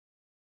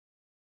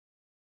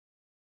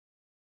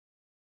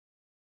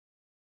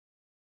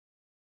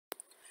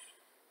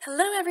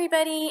Hello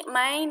everybody,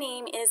 my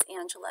name is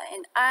Angela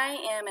and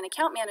I am an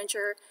account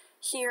manager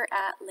here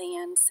at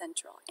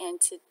LandCentral.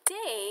 And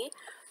today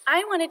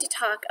I wanted to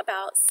talk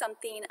about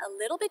something a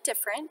little bit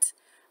different,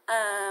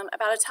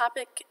 about a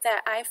topic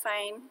that I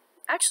find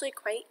actually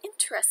quite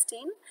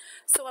interesting.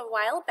 So a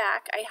while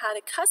back I had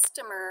a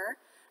customer,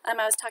 I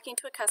was talking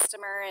to a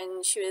customer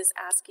and she was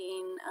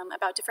asking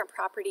about different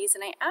properties,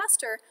 and I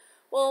asked her,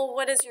 well,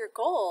 what is your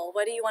goal?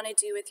 What do you want to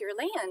do with your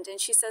land?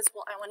 And she says,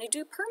 well, I want to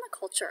do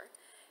permaculture.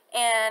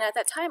 And at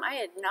that time, I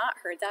had not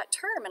heard that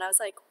term, and I was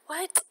like,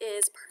 what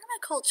is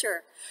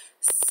permaculture?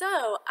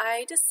 So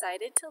I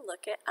decided to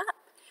look it up.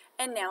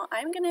 And now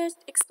I'm going to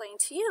explain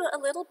to you a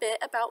little bit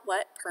about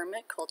what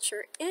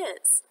permaculture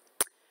is.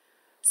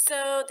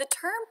 So the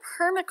term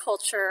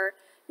permaculture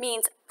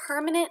means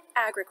permanent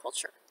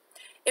agriculture.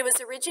 It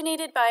was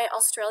originated by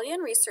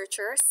Australian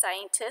researcher,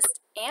 scientist,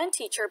 and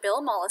teacher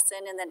Bill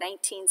Mollison in the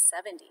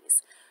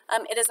 1970s.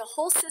 It is a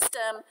whole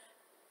system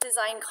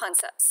design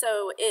concept.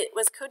 So it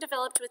was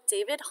co-developed with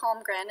David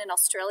Holmgren, an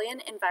Australian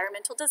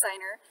environmental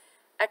designer,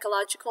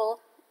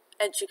 ecological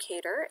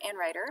educator, and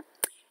writer.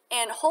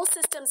 And whole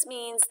systems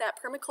means that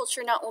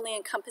permaculture not only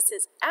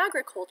encompasses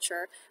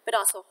agriculture, but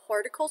also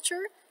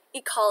horticulture,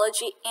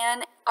 ecology,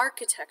 and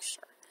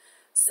architecture.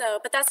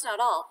 But that's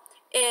not all.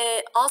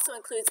 It also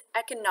includes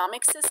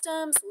economic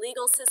systems,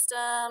 legal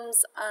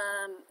systems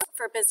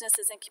for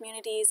businesses and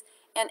communities,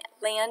 and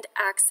land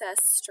access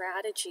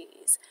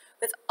strategies.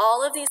 With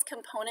all of these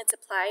components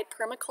applied,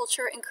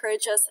 permaculture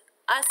encourages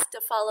us to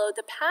follow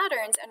the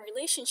patterns and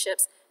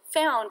relationships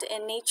found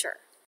in nature.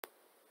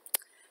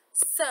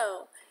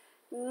 So,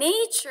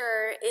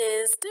 nature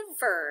is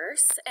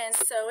diverse, and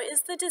so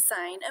is the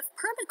design of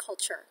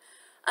permaculture.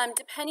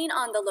 Depending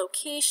on the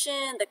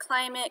location, the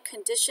climate,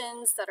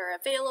 conditions that are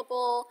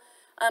available,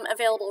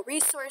 available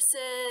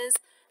resources,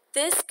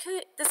 this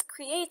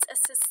creates a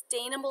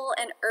sustainable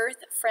and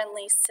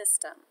earth-friendly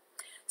system.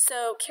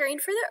 So caring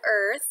for the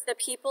earth, the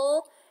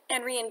people,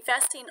 and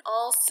reinvesting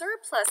all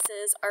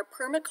surpluses are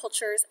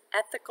permaculture's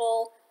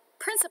ethical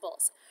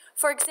principles.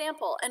 For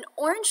example, an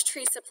orange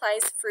tree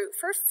supplies fruit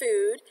for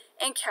food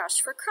and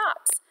cash for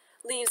crops,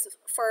 leaves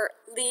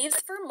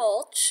for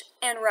mulch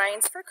and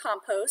rinds for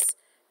compost,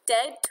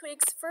 dead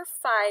twigs for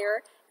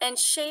fire, and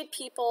shade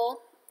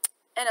people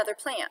and other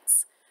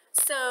plants.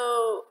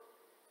 So,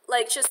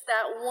 like just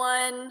that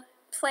one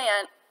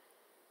plant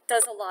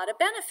does a lot of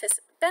benefits,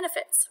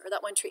 or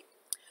that one tree.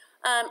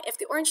 If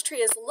the orange tree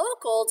is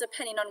local,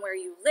 depending on where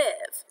you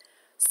live.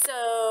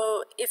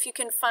 So if you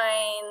can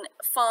find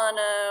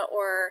fauna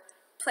or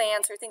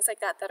plants or things like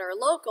that that are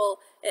local,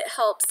 it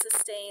helps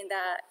sustain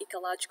that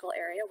ecological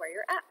area where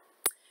you're at.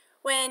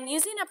 When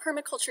using a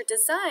permaculture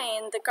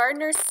design, the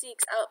gardener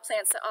seeks out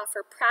plants that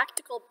offer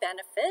practical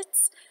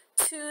benefits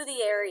to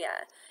the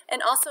area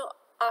and also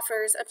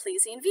offers a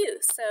pleasing view.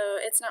 So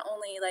it's not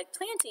only like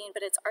planting,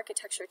 but it's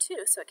architecture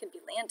too, so it can be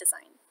land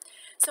design.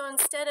 So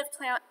instead of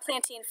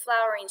planting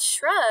flowering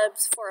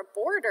shrubs for a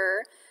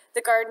border,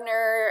 the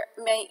gardener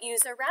might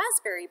use a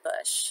raspberry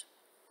bush.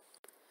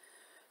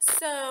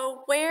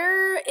 So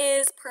where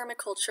is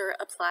permaculture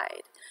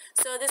applied?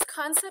 So this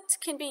concept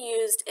can be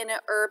used in an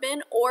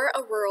urban or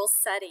a rural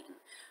setting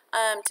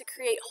to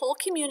create whole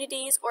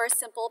communities or a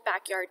simple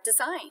backyard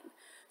design.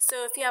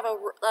 So if you have a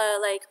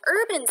like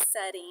urban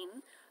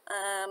setting,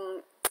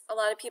 a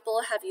lot of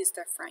people have used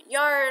their front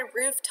yard,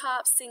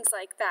 rooftops, things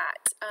like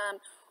that.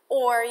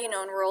 Or, in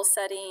a rural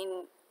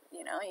setting,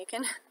 you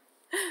can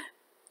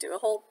do a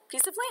whole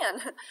piece of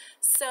land.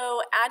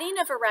 So adding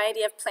a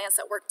variety of plants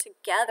that work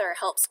together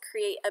helps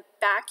create a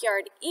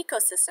backyard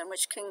ecosystem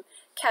which can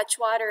catch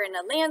water in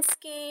a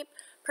landscape,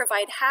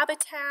 provide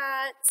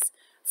habitats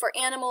for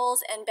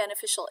animals and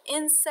beneficial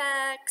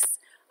insects,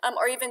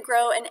 or even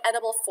grow an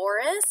edible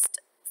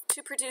forest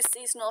to produce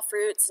seasonal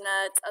fruits,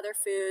 nuts, other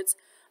foods.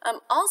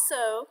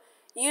 Also,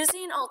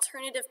 using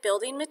alternative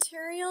building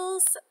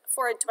materials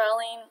for a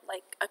dwelling,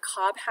 like a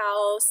cob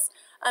house,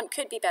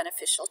 could be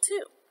beneficial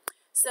too.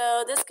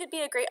 So this could be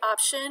a great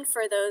option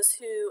for those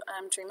who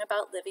dream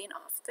about living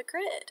off the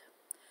grid.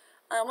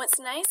 What's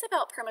nice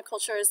about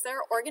permaculture is there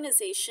are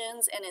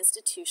organizations and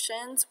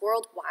institutions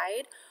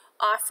worldwide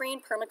offering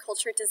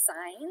permaculture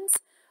designs,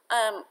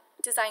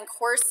 design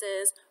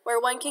courses where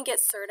one can get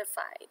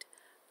certified.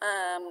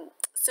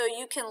 So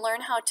you can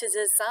learn how to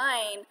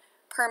design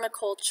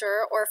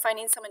permaculture or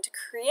finding someone to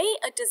create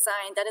a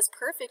design that is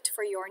perfect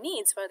for your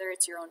needs, whether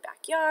it's your own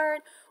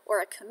backyard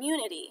or a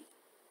community.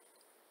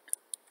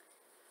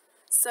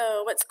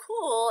 So what's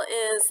cool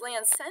is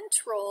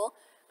LandCentral,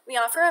 we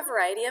offer a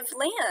variety of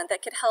land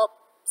that could help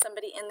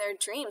somebody in their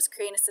dreams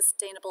create a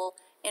sustainable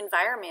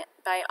environment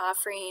by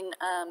offering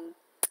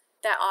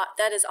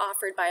that is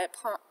offered by a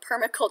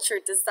permaculture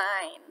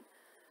design.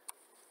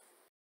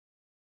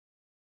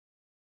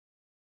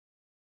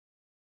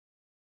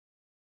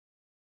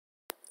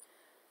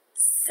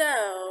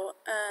 So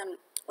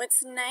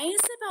what's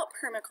nice about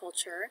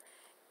permaculture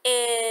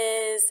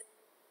is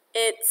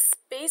it's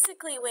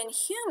basically when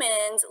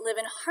humans live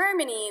in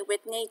harmony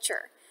with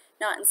nature,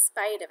 not in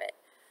spite of it.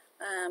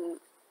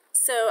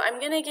 So I'm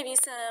going to give you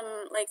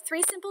some, like,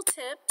 3 simple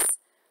tips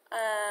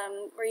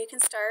where you can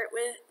start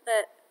with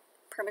that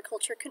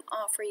permaculture can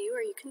offer you,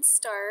 or you can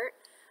start.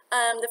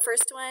 The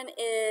first one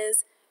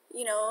is,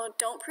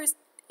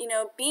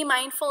 be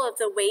mindful of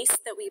the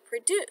waste that we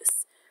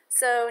produce.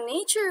 So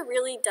nature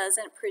really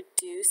doesn't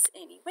produce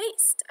any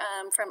waste.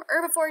 From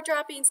herbivore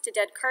droppings to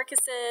dead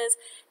carcasses,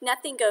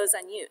 nothing goes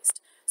unused.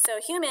 So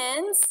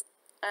humans,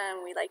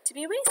 we like to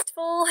be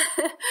wasteful,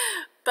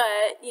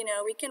 but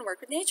we can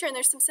work with nature, and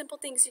there's some simple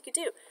things you could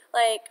do,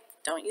 like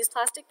don't use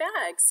plastic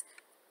bags.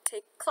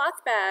 Take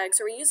cloth bags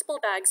or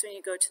reusable bags when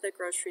you go to the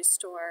grocery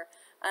store.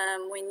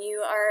 When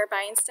you are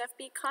buying stuff,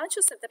 be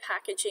conscious of the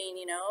packaging.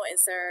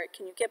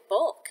 Can you get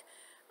bulk?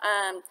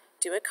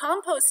 Do a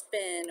compost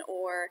bin,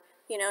 or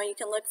you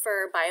can look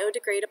for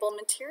biodegradable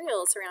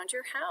materials around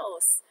your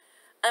house.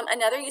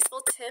 Another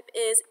useful tip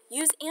is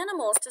use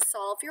animals to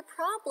solve your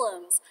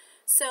problems.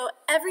 So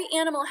every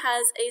animal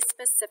has a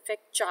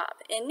specific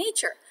job in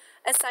nature.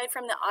 Aside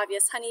from the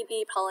obvious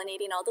honeybee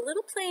pollinating all the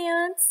little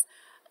plants,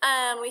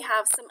 we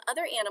have some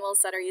other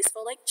animals that are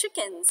useful, like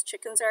chickens.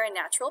 Chickens are a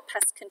natural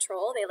pest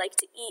control. They like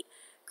to eat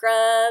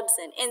grubs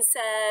and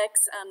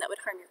insects that would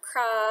harm your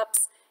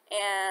crops,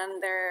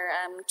 and their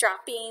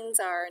droppings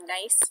are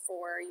nice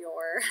for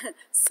your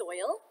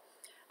soil.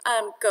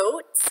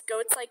 Goats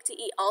like to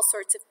eat all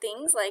sorts of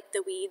things, like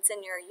the weeds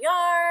in your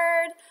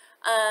yard,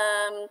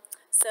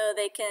 so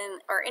they can,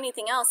 or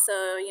anything else.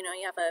 So, you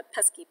have a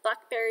pesky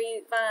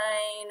blackberry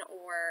vine,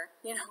 or,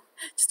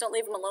 just don't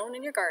leave them alone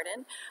in your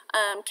garden.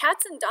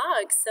 Cats and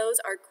dogs, those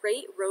are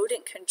great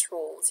rodent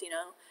controls,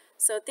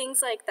 so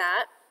things like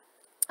that.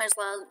 There's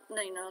a lot of,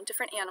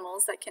 different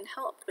animals that can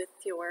help with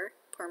your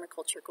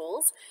permaculture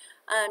goals.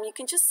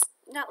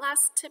 That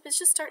last tip is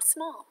just start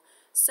small.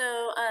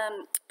 So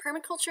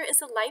permaculture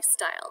is a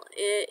lifestyle.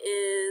 It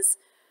is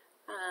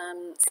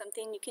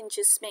something you can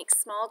just make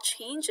small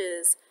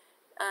changes.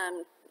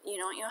 You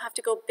don't have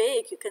to go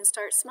big. You can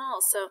start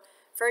small. So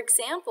for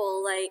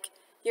example, like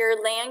your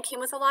land came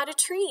with a lot of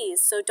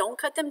trees, so don't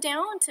cut them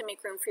down to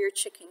make room for your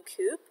chicken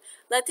coop.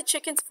 Let the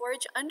chickens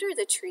forage under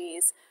the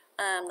trees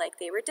like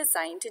they were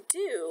designed to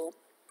do.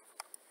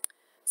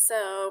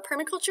 So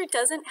permaculture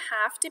doesn't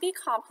have to be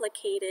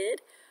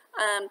complicated.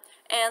 And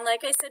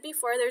like I said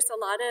before, there's a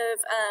lot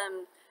of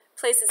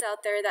places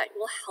out there that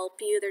will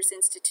help you. There's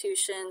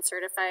institutions,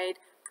 certified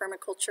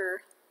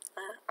permaculture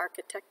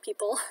architect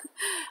people.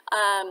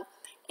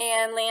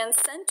 And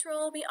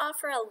LandCentral, we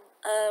offer a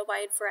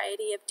wide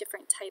variety of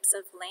different types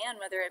of land,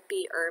 whether it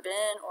be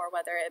urban or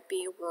whether it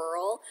be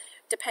rural,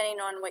 depending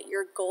on what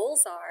your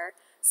goals are.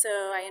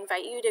 So I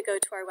invite you to go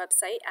to our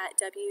website at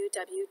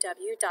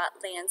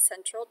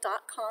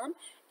www.landcentral.com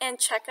and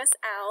check us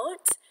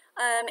out.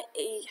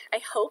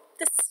 I hope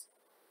this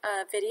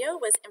video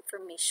was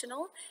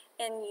informational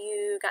and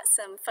you got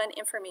some fun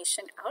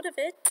information out of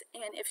it.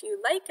 And if you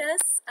like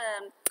us,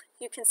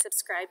 you can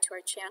subscribe to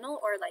our channel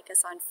or like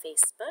us on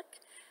Facebook.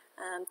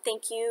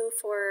 Thank you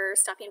for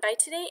stopping by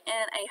today,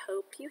 and I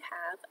hope you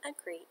have a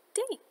great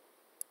day.